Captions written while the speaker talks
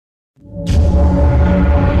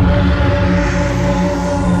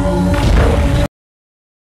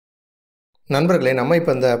நண்பர்களே, நம்ம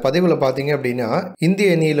இப்ப இந்த பதிவுல பார்த்தீங்க அப்படின்னா,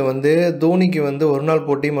 இந்திய அணியில வந்து தோனிக்கு வந்து ஒரு நாள்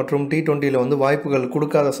போட்டி மற்றும் T20ல வந்து வாய்ப்புகள்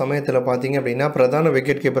குடுக்காத சமயத்தில பார்த்தீங்க அப்படின்னா, பிரதான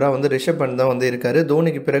விக்கெட் கீப்பரா வந்து ரிஷப் பண்ட் தான் வந்து இருக்காரு.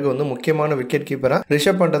 தோனிக்கு பிறகு வந்து முக்கியமான விக்கெட் கீப்பரா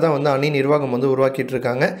ரிஷப் பண்ட்ட தான் வந்து அணி நிர்வாகம் வந்து உருவாக்கிட்டு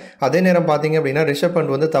இருக்காங்க. அதே நேரம் பார்த்தீங்க அப்படின்னா, ரிஷப்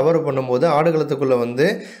பண்ட் வந்து தவறு பண்ணும்போது ஆடுகளத்துக்குள்ள வந்து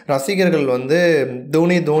ரசிகர்கள் வந்து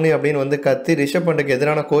தோனி தோனி அப்படின்னு வந்து கத்தி ரிஷப் பண்ட்டுக்கு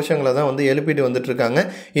எதிரான கோஷங்கள தான் வந்து எழுப்பிட்டு வந்துட்டு இருக்காங்க.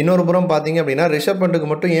 இன்னொரு புறம் பார்த்தீங்க அப்படின்னா, ரிஷப்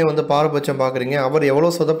பண்ட்டுக்கு மட்டும் ஏன் வந்து பாரபட்சம் பார்க்குறீங்க? அவர்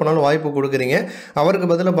எவ்வளோ சொதப்பினாலும் வாய்ப்பு குடுக்குறீங்க. அவருக்கு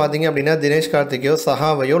பதிலா பார்த்தீங்க அப்படின்னா தினேஷ் கார்த்திக்கையோ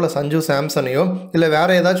சஹாவையோ இல்லை சஞ்சு சாம்சனையோ இல்லை வேற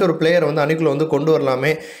ஏதாச்சும் ஒரு பிளேயர் வந்து அணிக்குள்ள வந்து கொண்டு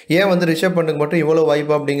வரலாமே, ஏன் வந்து ரிஷப் பண்ட்டுக்கு மட்டும் இவ்வளோ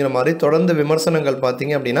வாய்ப்பு அப்படிங்கிற மாதிரி தொடர்ந்து விமர்சனங்கள்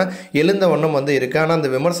பார்த்தீங்க அப்படின்னா எழுந்த வண்ணம் வந்து இருக்கு. ஆனால் அந்த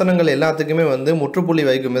விமர்சனங்கள் எல்லாத்துக்குமே வந்து முற்றுப்புள்ளி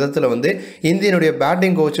வைக்கும் விதத்தில் வந்து இந்தியனுடைய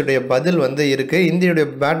பேட்டிங் கோச்சுடைய பதில் வந்து இருக்கு. இந்தியனுடைய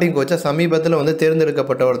பேட்டிங் கோச்சை சமீபத்தில் வந்து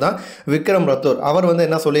தேர்ந்தெடுக்கப்பட்டவர் தான் விக்ரம் ரத்தோர். அவர் வந்து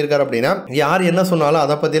என்ன சொல்லியிருக்காரு அப்படின்னா, யார் என்ன சொன்னாலும்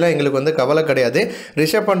அதை பற்றிலாம் எங்களுக்கு வந்து கவலை கிடையாது.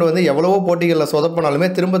 ரிஷப் பண்ட் வந்து எவ்வளவோ போட்டிகளில் சொதப்பினாலுமே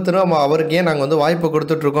திரும்ப திரும்ப அவருக்கு ஏன் நாங்கள் வந்து வாய்ப்பு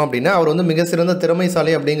கொடுத்துட்ருக்கோம் அப்படின்னா, அவர் வந்து மிக சிறந்த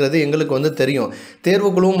திறமைசாலி அப்படிங்கிறது எங்களுக்கு வந்து தெரியும்.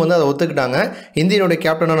 தேர்வுக்குழுவும் வந்து அதை ஒத்துக்கிட்டாங்க. இந்தியனுடைய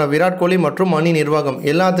கேப்டனான விராட் கோலி மற்றும் அணி நிர்வாகம்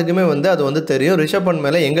எல்லாத்துக்குமே வந்து அது வந்து தெரியும். ரிஷப் பண்ட்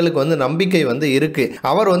மேலே எங்களுக்கு வந்து நம்பிக்கை வந்து இருக்கு.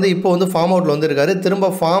 அவர் வந்து இப்போ வந்து ஃபார்ம் அவுட்ல வந்து இருக்காரு.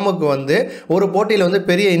 திரும்ப ஃபார்முக்கு வந்து ஒரு போட்டியில் வந்து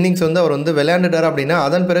பெரிய இன்னிங்ஸ் வந்து அவர் வந்து விளையாண்டுட்டார் அப்படின்னா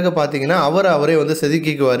அதன் பிறகு பார்த்தீங்கன்னா அவரே வந்து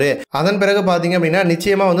செதுக்கிக்குவார். அதன் பிறகு பார்த்தீங்க அப்படின்னா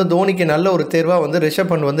நிச்சயமா வந்து தோனிக்கு நல்ல ஒரு தேர்வாக வந்து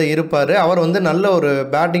ரிஷப் பண்ட் வந்து இருப்பார். அவர் வந்து நல்ல ஒரு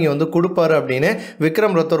பேட்டிங்கை வந்து கொடுப்பாரு அப்படின்னு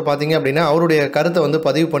விக்ரம் ரத்தோர் பார்த்தீங்க அப்படின்னா அவருடைய கருத்தை வந்து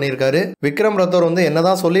பதிவு பண்ணியிருக்காரு. விக்ரம் ரத்தோர் வந்து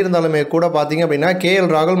என்னதான் சொல்லியிருந்தாலுமே கூட பார்த்தீங்க அப்படின்னா KL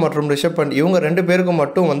ராகுல் மற்றும் ரிஷப் பண்ட் இவங்க ரெண்டு பேருக்கும்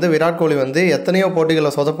மட்டும் வந்து விராட் கோலி வந்து எத்தனையோ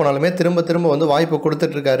போட்டிகளில் சொதப்பினாலுமே திரும்ப திரும்ப வந்து வாய்ப்பு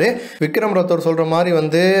கொடுத்துட்டு இருக்காரு. விக்ரம் ரத்தோர் சொல்ற மாதிரி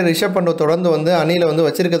வந்து ரிஷப் பண்ட் தொடர்ந்து வந்து அணியில வந்து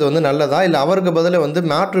வச்சிருக்கிறது வந்து நல்லதா, இல்லை அவருக்கு பதிலாக வந்து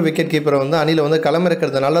மாற்று விக்கெட் கீப்பரை வந்து அணியில வந்து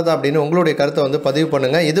களமிறக்கிறது நல்லதா அப்படின்னு உங்களுடைய கருத்தை வந்து பதிவு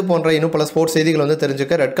பண்ணுங்க. இது போன்ற இன்னும் பல ஸ்போர்ட்ஸ் செய்திகள் வந்து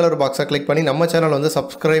தெரிஞ்சுக்க ரெட் கலர் பாக்ஸை கிளிக் பண்ணி நம்ம சேனல் வந்து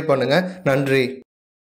சப்ஸ்கிரைப் பண்ணுங்க. நன்றி.